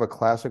they would have a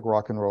classic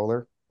rock and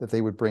roller that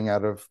they would bring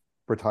out of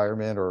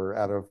retirement or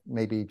out of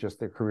maybe just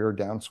their career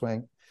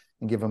downswing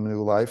and give them a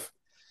new life.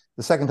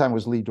 The second time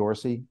was Lee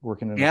Dorsey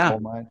working in a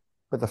coal mine.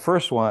 But the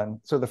first one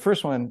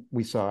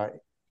we saw,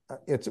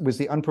 it was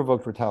the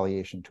Unprovoked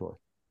Retaliation tour.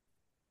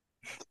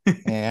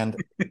 And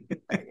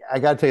I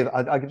got to tell you,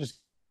 I could just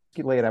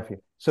lay it out for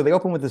you. So they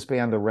opened with this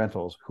band, The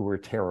Rentals, who were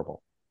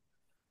terrible.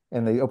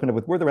 And they opened up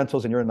with, "We're the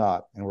Rentals and you're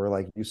not." And we're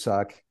like, "You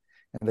suck."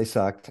 And they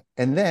sucked.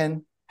 And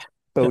then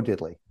Bo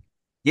Diddley.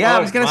 Yeah,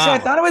 I was going to say, I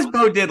thought it was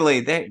Bo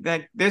Diddley.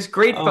 There's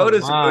great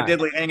photos of Bo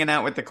Diddley hanging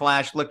out with the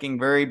Clash, looking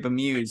very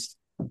bemused.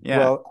 Yeah.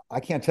 Well, I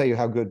can't tell you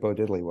how good Bo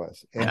Diddley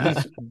was. And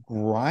he's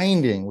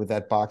grinding with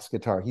that box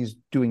guitar. He's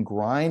doing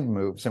grind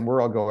moves. And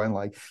we're all going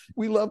like,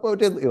 "We love Bo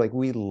Diddley." Like,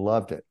 we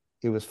loved it.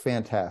 It was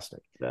fantastic.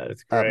 That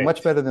is great.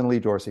 Much better than Lee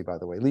Dorsey, by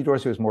the way. Lee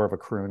Dorsey was more of a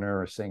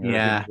crooner or singer.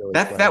 Yeah. Really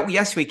that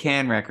Yes We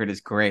Can record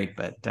is great,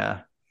 but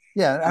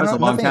yeah, that was a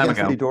long time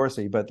ago. Lee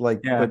Dorsey, but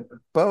but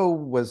Bo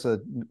was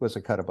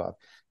a cut above.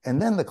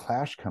 And then the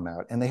Clash come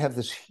out, and they have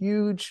this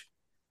huge.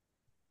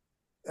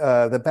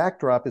 The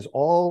backdrop is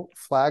all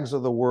flags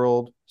of the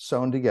world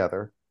sewn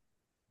together,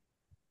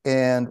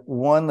 and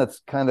one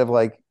that's kind of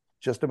like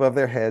just above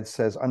their head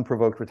says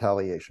 "Unprovoked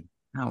Retaliation."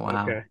 Oh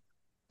wow! Okay.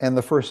 And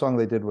the first song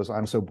they did was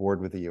 "I'm So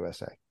Bored with the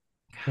USA."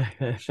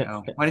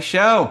 What a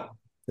show!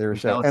 Their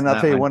show. And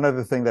I'll tell you one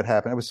other thing that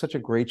happened. It was such a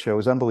great show. It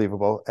was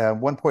unbelievable. At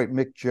one point,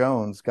 Mick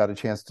Jones got a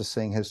chance to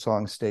sing his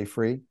song "Stay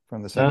Free"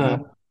 from the second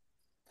album,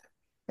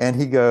 and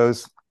he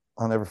goes,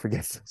 I'll never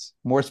forget this.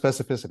 More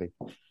specificity.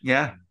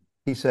 Yeah.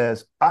 He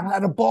says, "I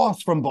had a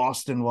boss from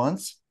Boston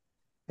once."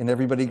 And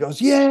everybody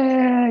goes,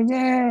 "Yeah,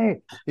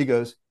 yay." He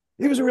goes,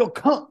 "He was a real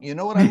cunt. You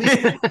know what I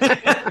mean?"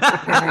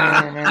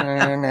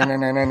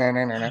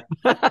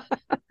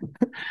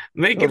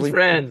 Making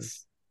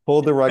friends.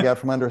 Pulled the rug out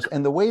from under us.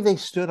 And the way they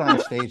stood on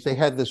stage, they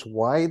had this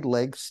wide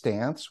leg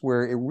stance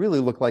where it really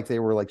looked like they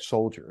were like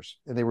soldiers.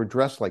 And they were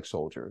dressed like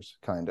soldiers,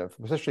 kind of.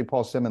 Especially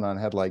Paul Simonon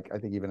had I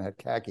think even had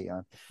khaki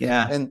on.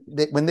 Yeah. And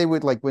when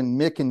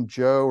Mick and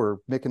Joe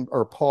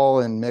or Paul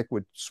and Mick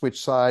would switch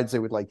sides, they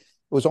would it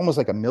was almost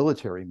like a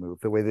military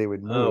move, the way they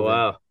would move. Oh,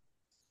 wow.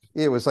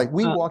 It was like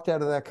we walked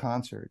out of that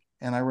concert.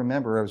 And I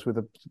remember I was with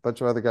a bunch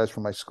of other guys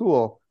from my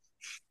school.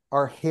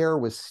 Our hair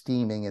was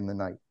steaming in the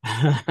night.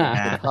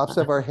 The tops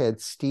of our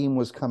heads, steam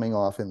was coming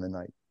off in the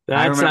night.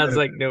 That sounds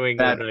like New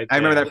England. I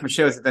remember that from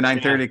shows at the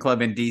 930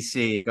 Club in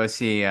DC. Go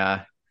see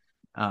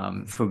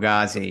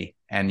Fugazi,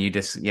 and you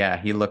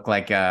look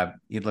like a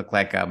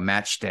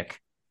matchstick.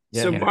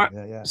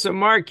 Yeah, So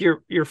Mark,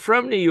 you're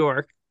from New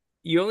York.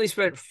 You only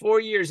spent 4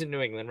 years in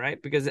New England,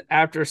 right? Because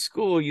after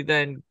school, you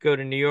then go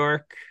to New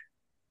York.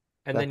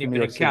 And then you've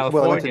been in California.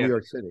 Well, I went to New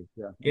York City.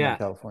 Yeah.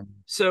 California.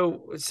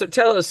 So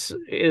tell us,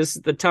 is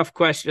the tough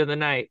question of the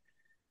night.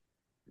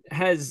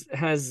 Has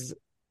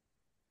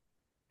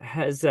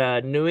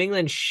New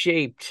England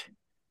shaped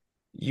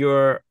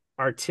your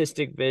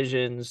artistic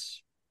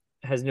visions?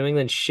 Has New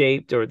England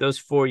shaped, or those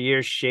 4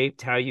 years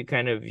shaped how you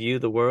kind of view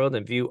the world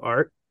and view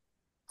art?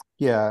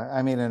 Yeah,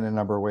 I mean, in a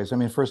number of ways. I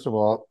mean, first of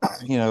all,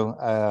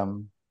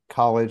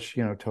 college,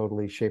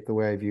 totally shaped the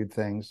way I viewed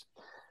things.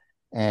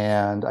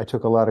 And I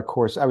took a lot of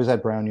courses. I was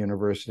at Brown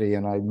University,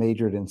 and I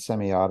majored in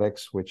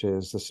semiotics, which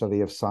is the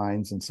study of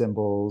signs and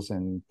symbols.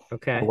 And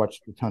I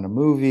watched a ton of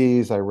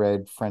movies. I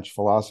read French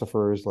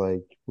philosophers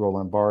like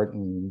Roland Barthes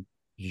and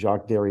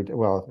Jacques Derrida.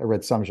 Well, I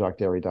read some Jacques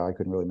Derrida. I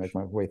couldn't really make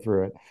my way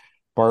through it.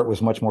 Barthes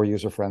was much more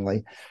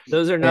user-friendly.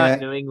 Those are not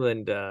New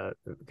England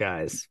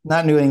guys.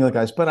 Not New England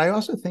guys, but I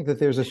also think that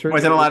there's a certain...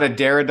 Was it a lot of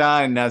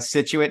Derrida and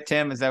Scituate,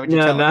 Tim? Is that what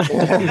you're telling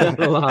me? Not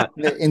a lot.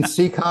 In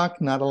Seacock,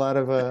 not a lot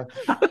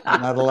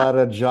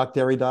of Jacques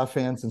Derrida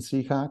fans in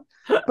Seacock.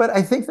 But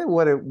I think that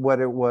what it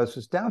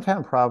was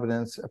downtown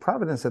Providence.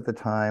 Providence at the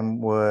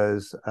time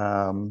was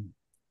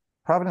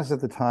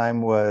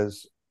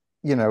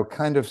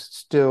kind of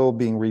still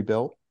being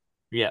rebuilt.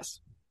 Yes.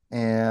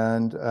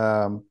 And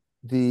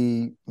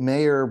the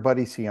mayor,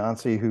 Buddy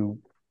Cianci, who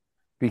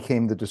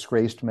became the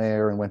disgraced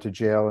mayor and went to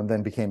jail and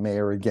then became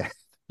mayor again.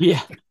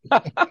 Yeah.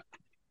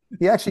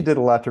 He actually did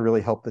a lot to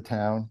really help the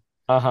town.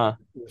 Uh-huh.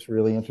 It was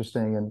really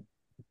interesting. And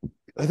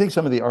I think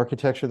some of the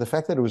architecture, the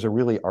fact that it was a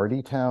really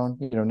arty town,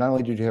 not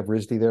only did you have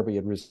RISD there, but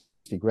you had RISD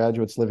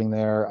graduates living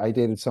there. I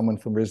dated someone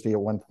from RISD at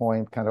one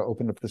point, kind of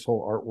opened up this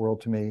whole art world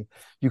to me.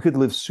 You could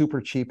live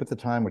super cheap at the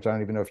time, which I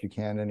don't even know if you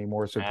can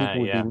anymore. So people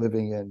would be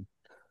living in,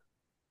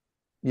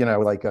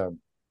 like a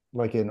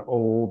like an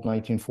old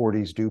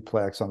 1940s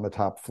duplex on the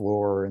top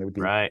floor, and it would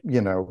be, Right.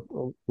 a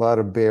lot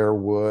of bare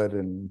wood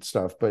and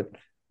stuff, but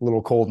a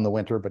little cold in the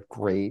winter, but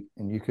great.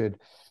 And you could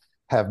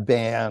have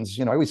bands.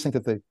 I always think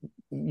that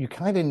you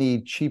kind of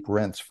need cheap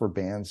rents for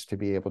bands to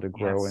be able to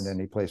grow in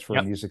any place for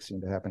a music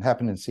scene to happen.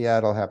 Happened in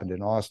Seattle, happened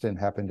in Austin,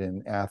 happened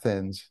in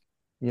Athens.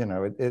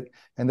 And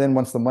then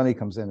once the money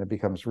comes in, it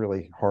becomes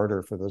really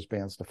harder for those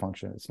bands to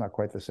function. It's not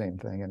quite the same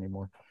thing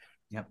anymore.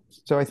 Yep.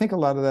 So I think a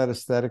lot of that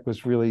aesthetic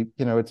was really,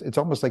 it's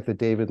almost like the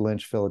David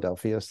Lynch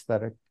Philadelphia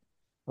aesthetic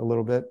a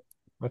little bit.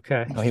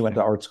 Okay. He went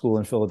to art school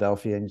in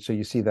Philadelphia, and so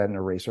you see that in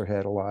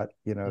Eraserhead a lot,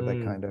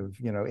 that kind of,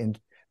 in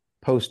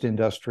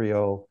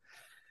post-industrial.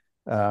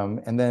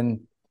 And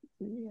then,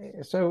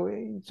 so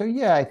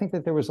yeah, I think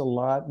that there was a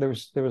lot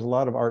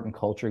of art and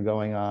culture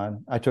going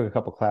on. I took a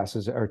couple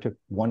classes, or took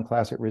one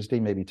class at RISD,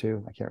 maybe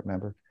two, I can't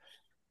remember.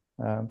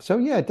 So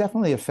yeah, it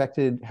definitely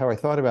affected how I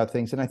thought about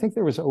things. And I think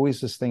there was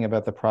always this thing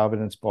about the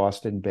Providence,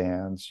 Boston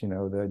bands,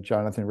 the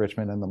Jonathan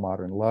Richman and the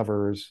Modern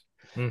Lovers,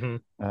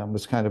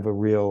 was kind of a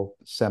real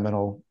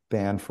seminal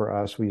band for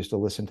us. We used to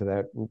listen to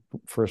that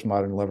first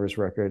Modern Lovers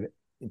record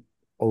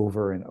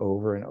over and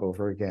over and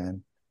over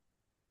again.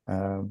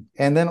 And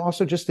then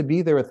also just to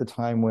be there at the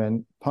time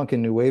when punk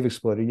and new wave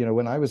exploded.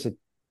 When I was a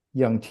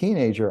young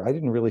teenager, I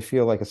didn't really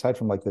feel like, aside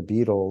from like the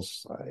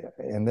Beatles,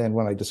 and then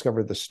when I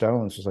discovered the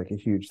Stones was like a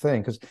huge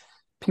thing, because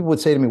people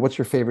would say to me, "What's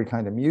your favorite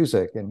kind of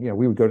music?" And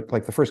we would go to,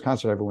 like, the first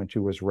concert I ever went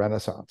to was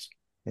Renaissance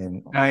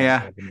in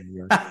New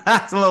York.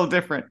 That's a little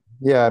different.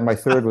 Yeah, and my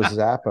third was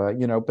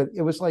Zappa. But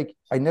it was like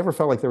I never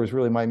felt like there was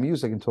really my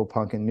music until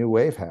punk and new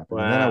wave happened.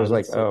 Wow, and then I was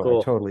like,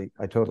 cool.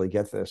 I totally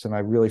get this, and I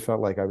really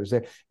felt like I was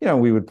there.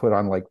 We would put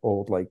on like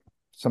old, like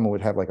someone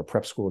would have like a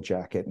prep school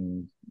jacket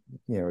and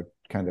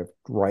kind of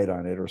write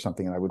on it or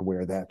something, and I would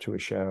wear that to a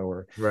show.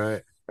 Or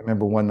right. I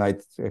remember one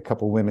night a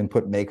couple of women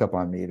put makeup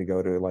on me to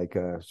go to like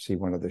see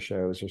one of the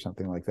shows or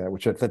something like that,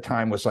 which at the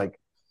time was like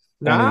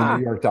only the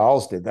New York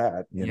Dolls did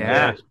that.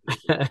 Yeah.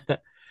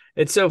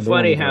 It's so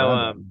funny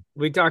how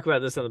we talk about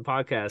this on the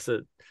podcast,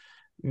 that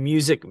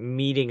music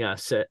meeting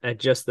us at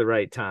just the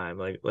right time,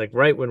 like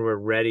right when we're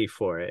ready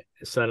for it,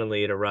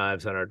 suddenly it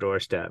arrives on our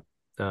doorstep,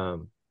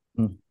 and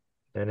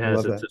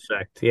has its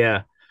effect.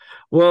 Yeah.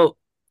 Well,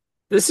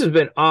 this has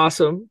been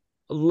awesome.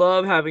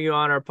 Love having you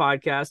on our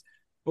podcast.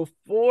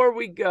 Before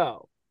we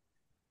go,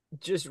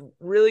 just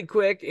really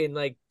quick, in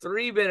like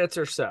 3 minutes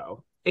or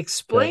so,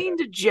 explain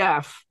to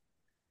Jeff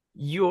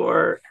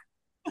your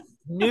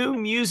new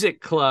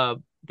music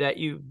club that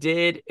you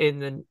did in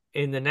the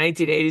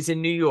 1980s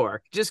in New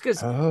York. Just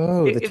because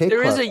if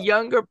there is a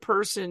younger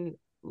person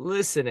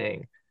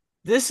listening,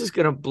 this is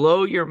going to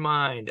blow your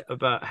mind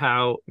about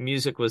how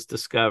music was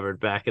discovered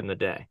back in the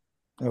day.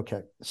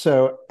 Okay.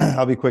 So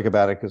I'll be quick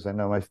about it because I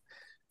know my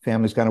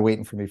family's kind of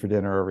waiting for me for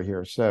dinner over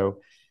here. So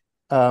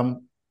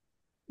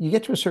you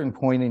get to a certain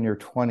point in your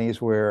 20s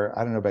where,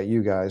 I don't know about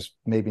you guys,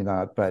 maybe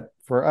not, but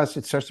for us,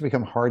 it starts to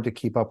become hard to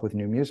keep up with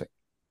new music.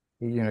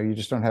 You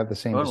just don't have the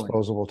same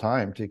disposable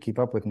time to keep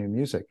up with new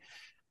music.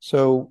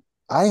 So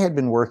I had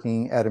been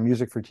working at a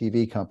music for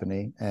TV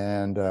company,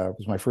 and it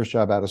was my first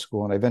job out of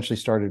school. And I eventually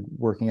started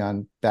working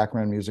on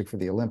background music for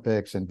the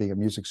Olympics and being a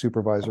music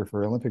supervisor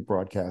for Olympic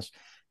broadcasts.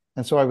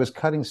 And so I was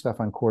cutting stuff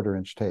on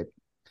 1/4-inch tape.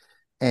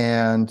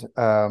 And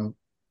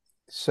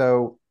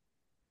so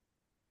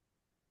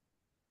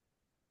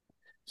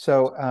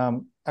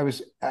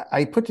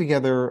I put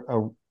together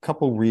a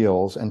couple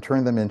reels and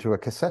turned them into a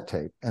cassette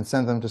tape and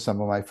sent them to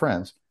some of my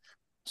friends.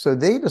 So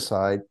they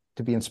decide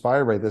to be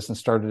inspired by this and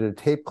started a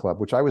tape club,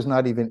 which I was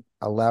not even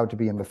allowed to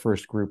be in the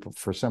first group.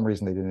 For some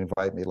reason, they didn't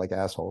invite me, like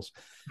assholes.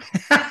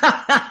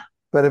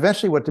 But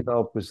eventually what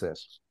developed was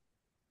this.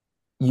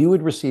 You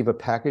would receive a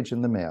package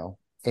in the mail,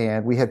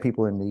 and we had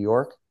people in New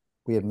York.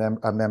 We had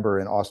a member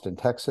in Austin,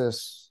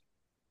 Texas.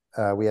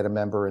 We had a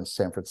member in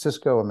San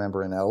Francisco, a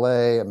member in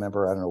LA, a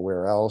member, I don't know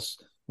where else,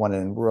 one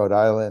in Rhode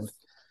Island,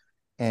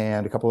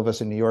 and a couple of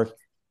us in New York.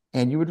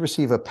 And you would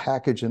receive a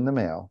package in the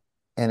mail,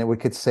 and it would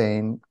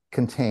contain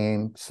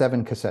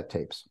 7 cassette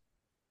tapes.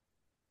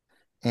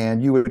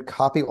 And you would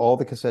copy all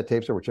the cassette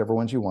tapes, or whichever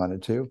ones you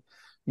wanted to.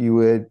 You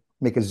would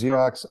make a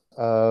Xerox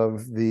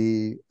of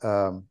the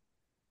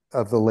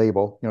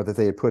label, that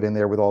they had put in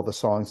there with all the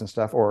songs and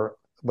stuff. Or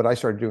what I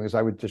started doing is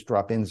I would just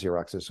drop in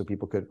Xeroxes so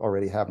people could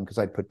already have them, because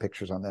I'd put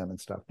pictures on them and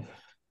stuff.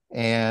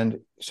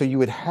 And so you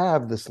would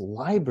have this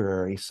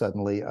library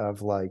suddenly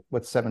of like,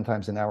 what's 7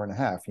 times an hour and a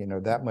half,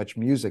 that much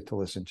music to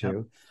listen to.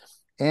 Yep.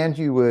 And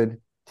you would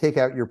take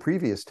out your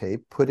previous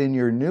tape, put in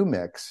your new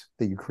mix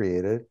that you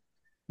created.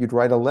 You'd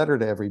write a letter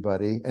to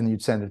everybody, and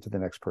you'd send it to the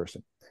next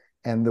person.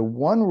 And the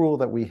one rule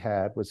that we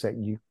had was that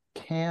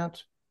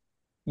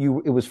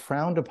it was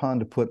frowned upon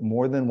to put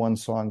more than one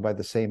song by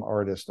the same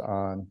artist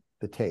on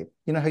the tape.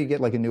 You know how you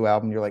get like a new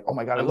album, you're like, oh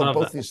my God, I love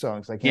both these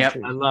songs. I can't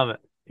choose. I love it.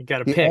 You got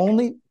to pick.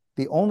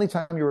 The only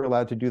time you were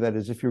allowed to do that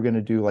is if you're going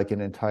to do like an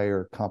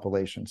entire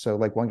compilation. So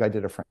like one guy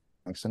did a Frank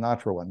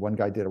Sinatra one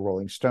guy did a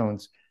Rolling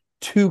Stones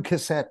 2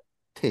 cassette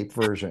tape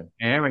version.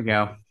 There we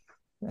go.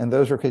 And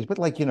those were crazy. But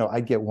like,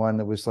 I'd get one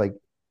that was like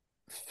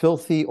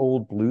filthy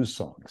old blues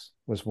songs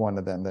was one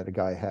of them that a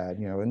guy had.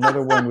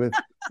 Another one with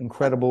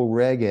incredible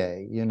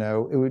reggae.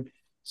 It would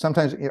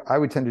sometimes, I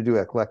would tend to do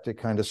eclectic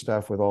kind of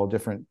stuff with all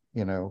different,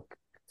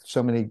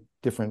 so many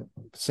different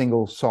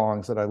single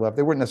songs that I love.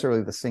 They weren't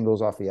necessarily the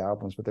singles off the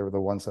albums, but they were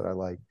the ones that I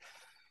liked.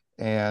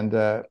 And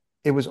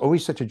it was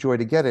always such a joy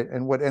to get it.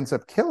 And what ends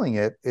up killing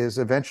it is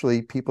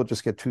eventually people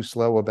just get too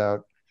slow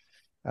about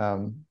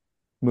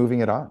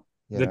moving it on.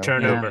 The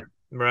turnover,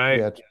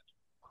 right?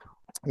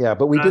 Yeah,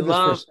 but we did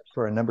this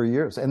for a number of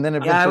years, and then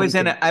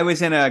eventually I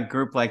was in a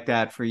group like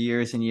that for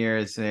years and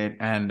years,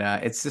 and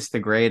it's just the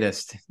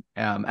greatest.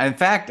 In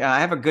fact, I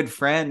have a good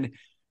friend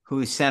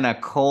who sent a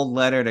cold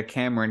letter to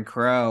Cameron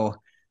Crowe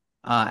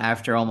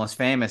after Almost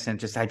Famous,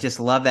 and I just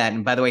love that.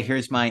 And by the way,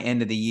 here's my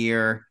end of the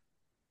year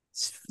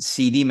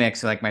CD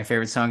mix, like my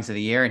favorite songs of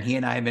the year, and he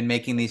and I have been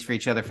making these for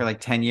each other for like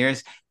 10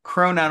 years.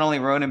 Crow not only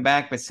wrote him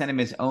back, but sent him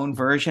his own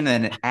version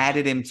and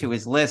added him to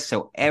his list.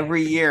 So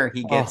every year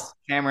he gets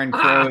Cameron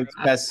Crowe's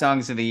best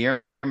songs of the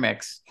year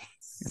mix.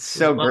 It's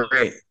so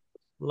great.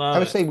 I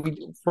would say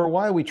for a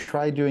while we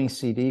tried doing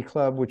CD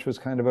Club, which was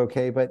kind of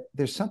okay, but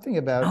there's something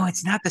about... Oh,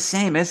 it's not the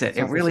same, is it?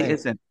 It really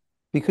isn't.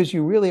 Because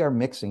you really are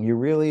mixing. You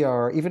really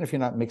are, even if you're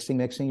not mixing,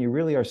 you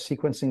really are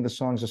sequencing the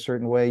songs a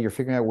certain way. You're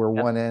figuring out where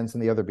one ends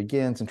and the other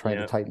begins and trying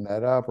to tighten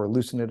that up or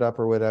loosen it up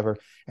or whatever.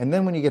 And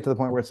then when you get to the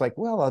point where it's like,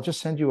 well, I'll just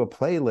send you a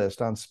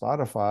playlist on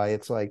Spotify.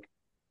 It's like,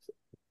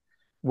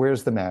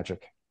 where's the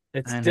magic?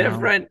 It's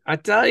different. I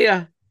tell you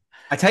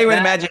where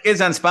the magic is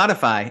on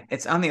Spotify.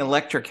 It's on the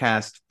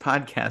Electrocast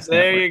podcast.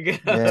 There network. You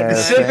go. Yeah,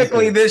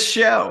 specifically this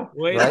show.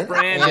 Right?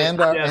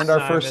 And our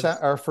first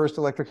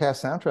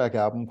Electrocast soundtrack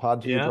album,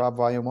 Pod to Your Drop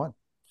Volume 1.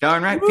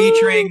 Darn right,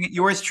 featuring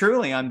yours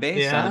truly on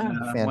bass.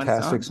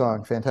 Fantastic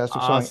song.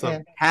 Awesome.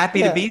 And,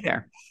 happy to be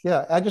there.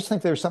 Yeah, I just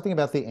think there's something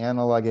about the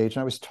analog age.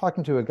 And I was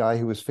talking to a guy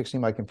who was fixing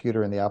my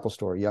computer in the Apple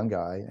store, a young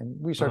guy, and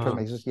we started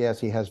talking. He says,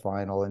 yes, he has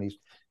vinyl, and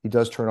he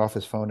does turn off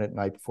his phone at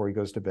night before he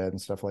goes to bed and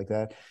stuff like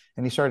that.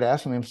 And he started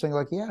asking me, I'm saying,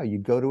 like, yeah, you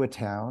go to a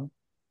town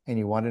and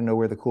you wanted to know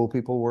where the cool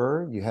people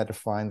were. You had to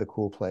find the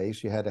cool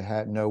place. You had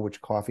to know which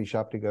coffee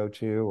shop to go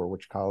to or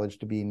which college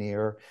to be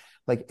near.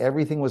 Like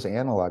everything was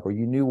analog, or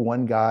you knew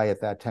one guy at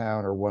that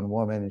town or one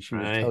woman, and she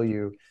would tell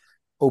you,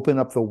 open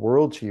up the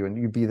world to you,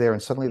 and you'd be there,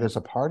 and suddenly there's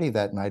a party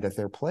that night at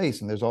their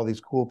place, and there's all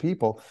these cool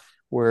people.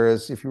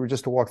 Whereas if you were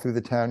just to walk through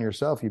the town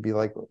yourself, you'd be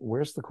like,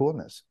 where's the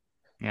coolness?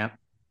 Yeah.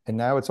 And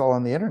now it's all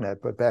on the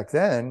internet. But back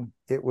then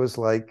it was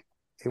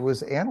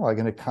analog,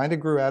 and it kind of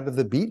grew out of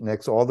the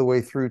beatniks all the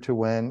way through to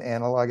when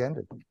analog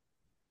ended.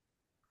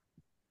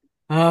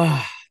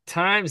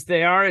 Times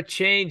they are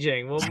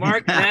a-changing. Well,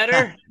 Mark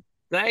Netter,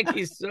 thank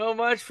you so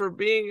much for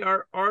being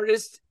our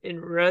artist in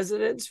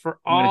residence for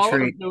all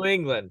of New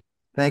England.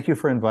 Thank you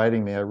for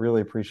inviting me. I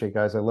really appreciate it,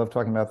 guys. I love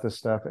talking about this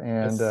stuff.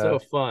 And it's so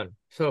fun.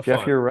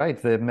 Jeff, you're right.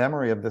 The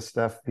memory of this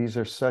stuff, these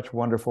are such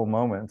wonderful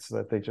moments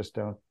that they just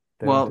don't.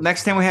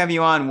 Next time we have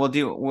you on,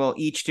 we'll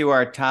each do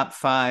our top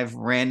 5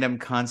 random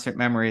concert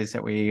memories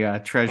that we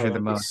treasure the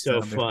most.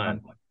 So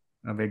fun.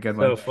 That'll be a good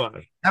one. So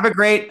fun. Have a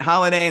great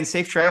holiday and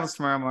safe travels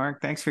tomorrow,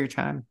 Mark. Thanks for your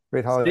time.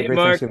 Great holiday. Great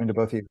Thanksgiving to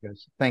both of you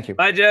guys. Thank you.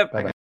 Bye, Jeff.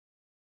 Bye-bye.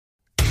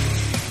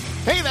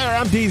 Hey there,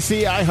 I'm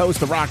DC. I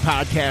host the rock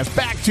podcast,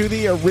 Back to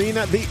the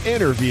Arena, The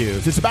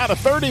Interviews. It's about a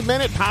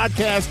 30-minute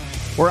podcast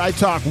where I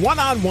talk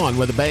one-on-one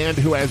with a band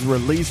who has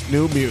released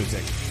new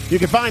music. You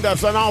can find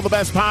us on all the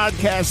best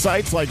podcast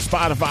sites like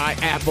Spotify,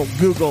 Apple,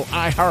 Google,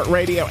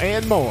 iHeartRadio,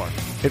 and more.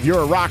 If you're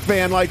a rock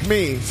fan like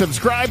me,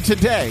 subscribe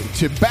today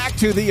to Back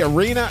to the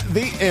Arena,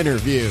 The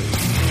Interviews.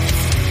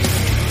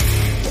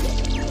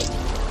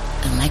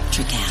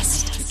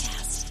 Electrocast.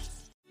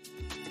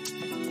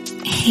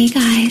 Hey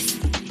guys,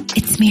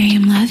 it's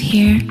Miriam Love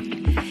here,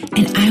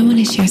 and I want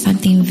to share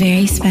something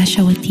very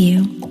special with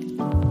you.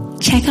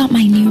 Check out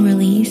my new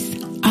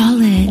release,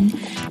 All In,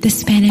 the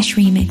Spanish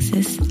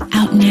remixes,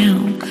 out now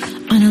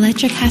on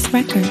Electrocast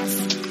Records.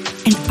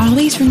 And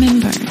always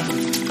remember,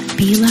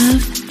 be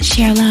love,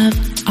 share love,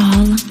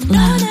 all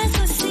love.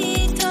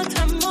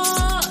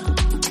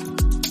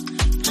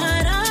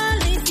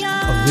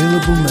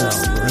 Available now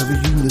wherever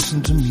you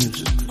listen to music.